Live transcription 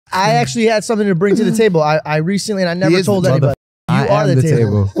I actually had something to bring to the table. I recently, and I never told anybody. You are the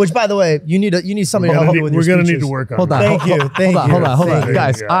table. Which, by the way, you need somebody to help you with your speeches. We're gonna need to work on. Hold on. Thank you. Hold on,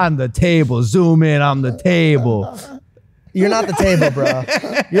 guys. I'm the table. Zoom in. I'm the table. You're not the table, bro.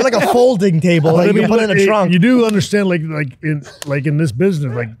 You're like a folding table. Like you put in a trunk. You do understand, like in this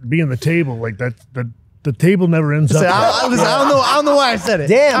business, like being the table, like that. The table never ends up. I don't know why I said it.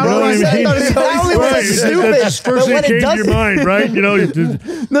 Damn, bro. I Right. stupid. That's the first thing that came to your mind, right? You know,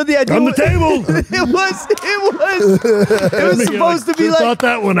 no, the idea on the table. It was supposed to be like. Thought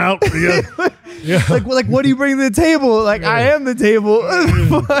that one out. Yeah. Like what do you bring to the table? Like I am the table.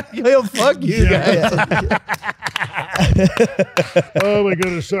 Yo, fuck you guys. Oh my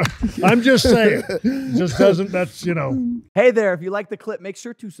goodness. I'm just saying. Just doesn't. That's Hey there, if you like the clip, make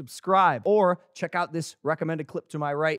sure to subscribe or check out this recommended clip to my right.